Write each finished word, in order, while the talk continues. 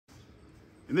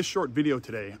In this short video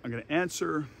today, I'm going to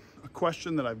answer a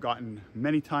question that I've gotten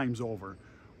many times over.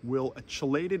 Will a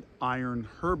chelated iron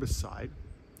herbicide,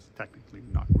 it's technically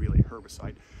not really a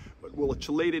herbicide, but will a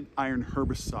chelated iron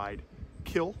herbicide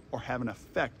kill or have an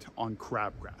effect on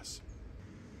crabgrass?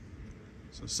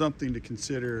 So something to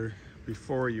consider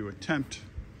before you attempt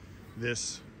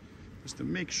this is to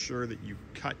make sure that you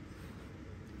cut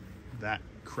that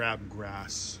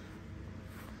crabgrass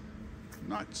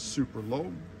not super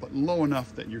low, but low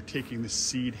enough that you're taking the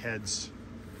seed heads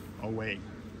away.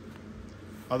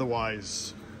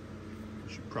 Otherwise,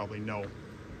 you should probably know,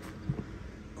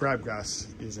 crabgrass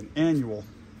is an annual,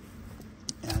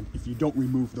 and if you don't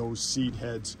remove those seed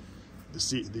heads, the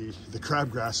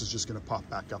crabgrass is just going to pop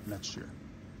back up next year.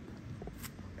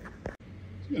 So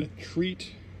I'm going to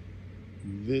treat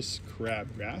this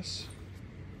crabgrass.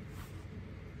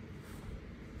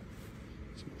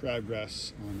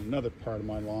 Crabgrass on another part of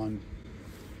my lawn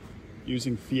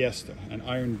using Fiesta, an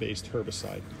iron-based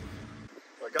herbicide.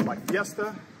 So I got my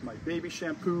Fiesta, my baby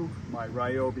shampoo, my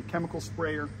Ryobi chemical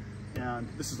sprayer, and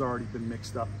this has already been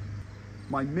mixed up.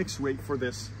 My mix rate for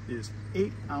this is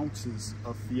 8 ounces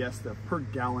of Fiesta per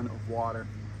gallon of water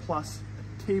plus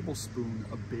a tablespoon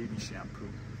of baby shampoo.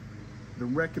 The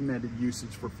recommended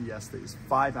usage for Fiesta is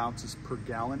 5 ounces per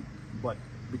gallon, but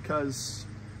because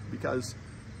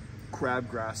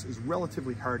crabgrass is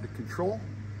relatively hard to control,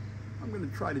 I'm going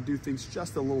to try to do things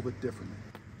just a little bit differently.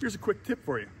 Here's a quick tip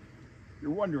for you.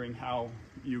 You're wondering how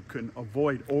you can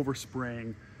avoid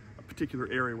overspraying a particular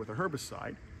area with a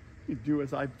herbicide. You do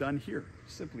as I've done here.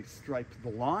 Simply stripe the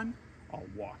lawn. I'll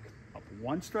walk up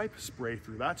one stripe, spray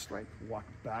through that stripe, walk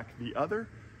back the other,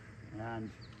 and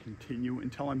continue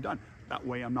until I'm done. That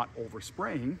way I'm not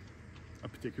overspraying a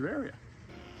particular area.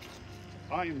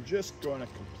 I am just going to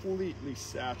completely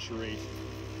saturate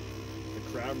the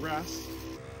crabgrass.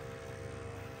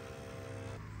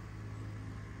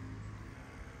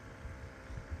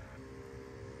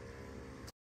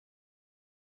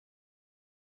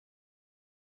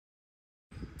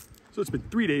 So it's been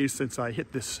 3 days since I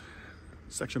hit this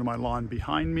section of my lawn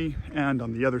behind me and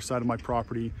on the other side of my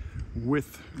property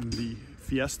with the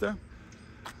Fiesta.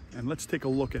 And let's take a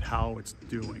look at how it's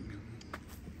doing.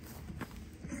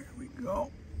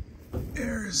 Go.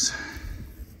 There's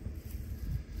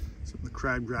some of the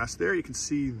crabgrass there. You can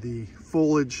see the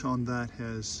foliage on that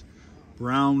has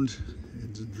browned,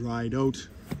 it's dried out.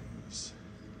 Some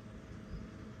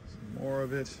more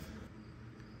of it.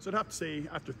 So I'd have to say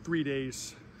after 3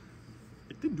 days,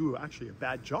 it didn't do actually a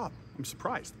bad job. I'm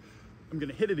surprised. I'm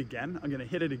gonna hit it again. I'm gonna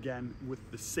hit it again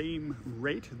with the same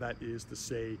rate, that is to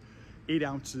say 8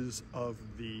 ounces of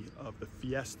the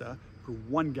Fiesta per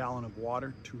 1 gallon of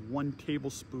water to 1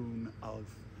 tablespoon of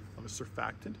a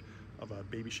surfactant, of a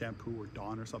baby shampoo or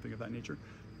Dawn or something of that nature.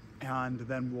 And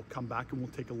then we'll come back and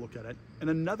we'll take a look at it in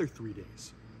another 3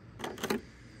 days.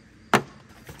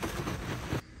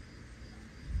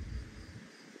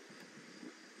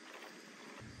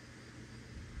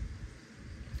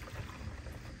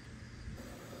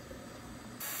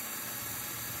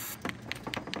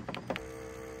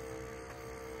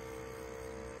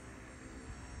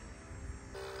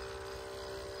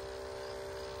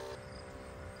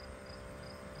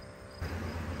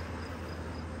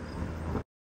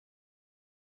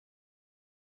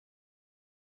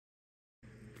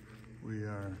 We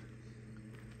are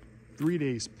 3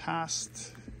 days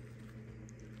past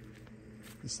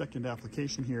the second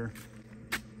application here,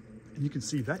 and you can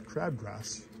see that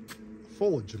crabgrass,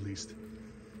 foliage at least,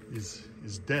 is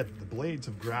dead. The blades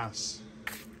of grass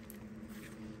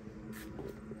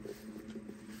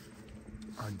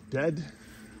are dead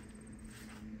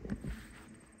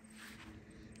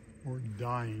or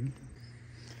dying.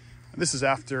 And this is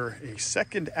after a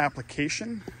second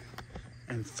application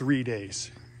and 3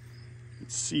 days. You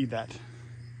can see that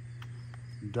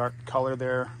dark color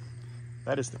there.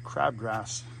 That is the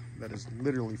crabgrass that is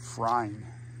literally frying.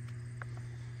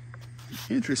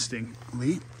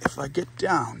 Interestingly, if I get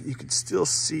down, you can still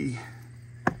see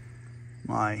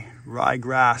my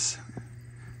ryegrass.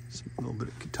 A little bit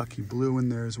of Kentucky blue in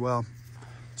there as well,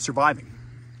 surviving.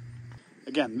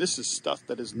 Again, this is stuff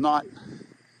that is not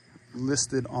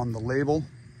listed on the label.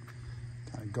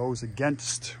 Kind of goes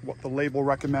against what the label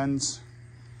recommends.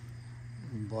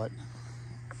 But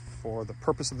for the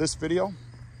purpose of this video,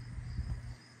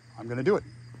 I'm going to do it.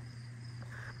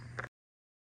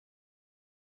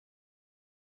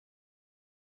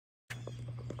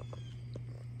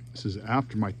 This is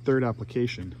after my third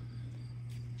application.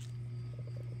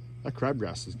 That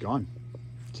crabgrass is gone.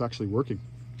 It's actually working.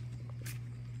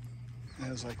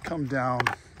 As I come down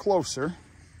closer,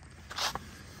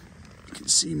 you can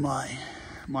see my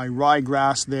my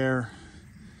ryegrass there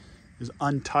is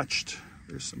untouched.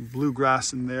 There's some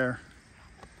bluegrass in there.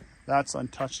 That's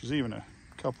untouched. There's even a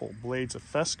couple blades of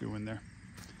fescue in there.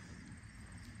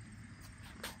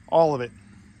 All of it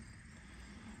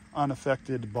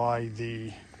unaffected by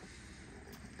the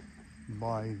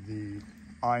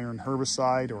iron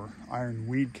herbicide or iron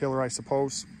weed killer, I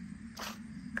suppose.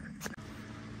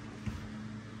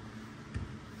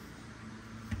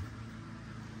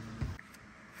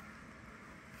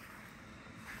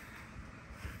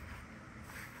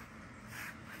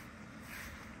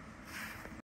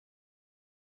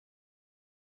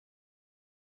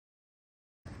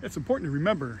 It's important to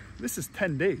remember, this is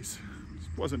 10 days. This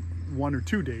wasn't 1 or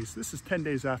 2 days. This is 10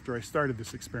 days after I started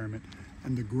this experiment,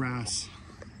 and the grass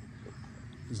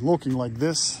is looking like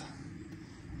this,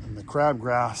 and the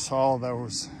crabgrass, all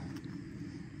those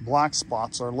black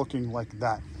spots are looking like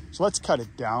that. So let's cut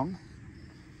it down.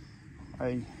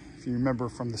 If you remember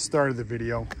from the start of the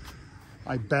video,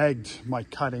 I bagged my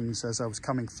cuttings as I was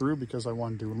coming through because I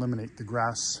wanted to eliminate the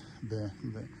grass, the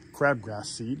crabgrass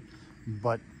seed,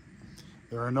 but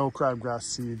there are no crabgrass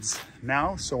seeds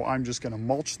now, so I'm just going to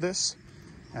mulch this,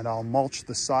 and I'll mulch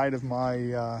the side of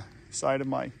my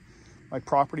my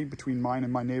property between mine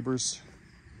and my neighbor's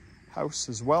house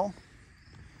as well,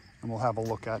 and we'll have a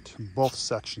look at both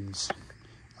sections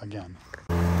again.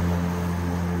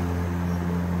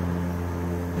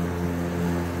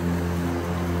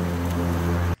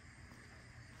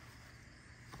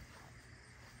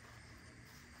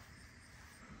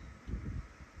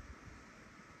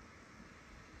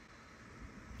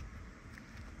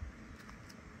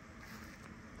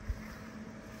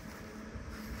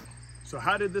 So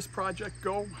how did this project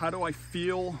go? How do I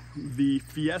feel the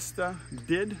Fiesta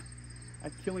did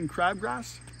at killing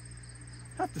crabgrass?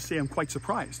 I have to say I'm quite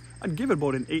surprised. I'd give it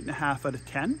about an 8.5 out of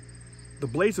 10. The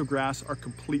blades of grass are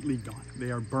completely gone.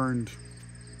 They are burned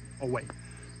away.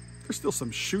 There's still some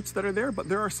shoots that are there, but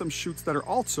there are some shoots that are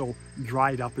also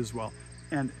dried up as well.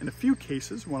 And in a few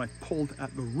cases, when I pulled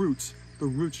at the roots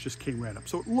just came right up.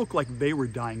 So it looked like they were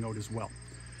dying out as well.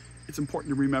 It's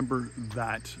important to remember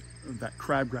that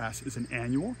crabgrass is an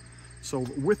annual. So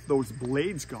with those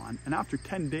blades gone, and after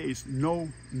 10 days, no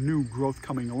new growth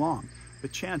coming along, the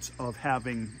chance of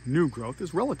having new growth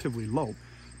is relatively low.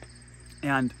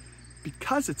 And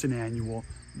because it's an annual,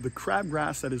 the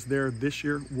crabgrass that is there this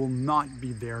year will not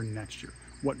be there next year.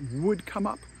 What would come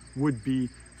up would be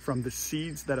from the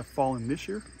seeds that have fallen this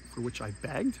year, for which I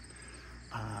bagged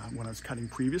when I was cutting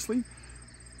previously,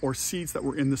 or seeds that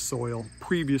were in the soil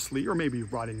previously, or maybe you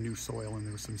brought in new soil and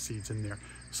there were some seeds in there.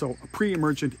 So a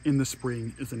pre-emergent in the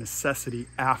spring is a necessity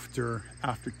after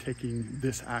taking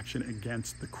this action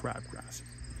against the crabgrass.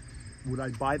 Would I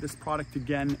buy this product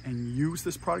again and use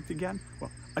this product again? Well,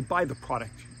 I buy the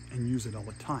product and use it all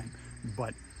the time,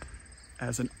 but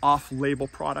as an off-label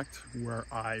product where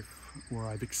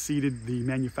I've exceeded the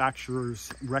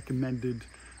manufacturer's recommended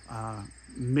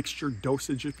mixture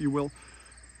dosage, if you will,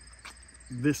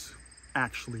 this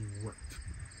actually worked.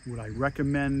 Would I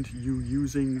recommend you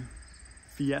using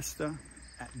Fiesta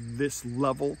at this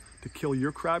level to kill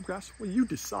your crabgrass? Well, you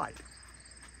decide.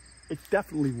 It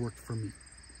definitely worked for me.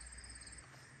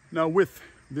 Now with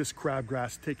this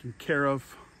crabgrass taken care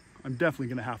of, I'm definitely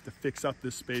going to have to fix up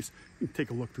this space. You can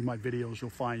take a look through my videos. You'll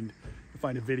find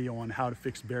a video on how to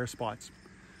fix bare spots.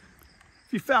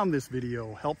 If you found this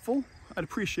video helpful, I'd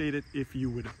appreciate it if you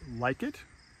would like it,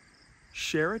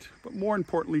 share it, but more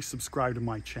importantly, subscribe to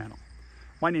my channel.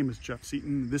 My name is Jeff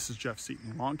Seaton. This is Jeff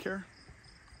Seaton Lawn Care.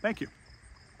 Thank you.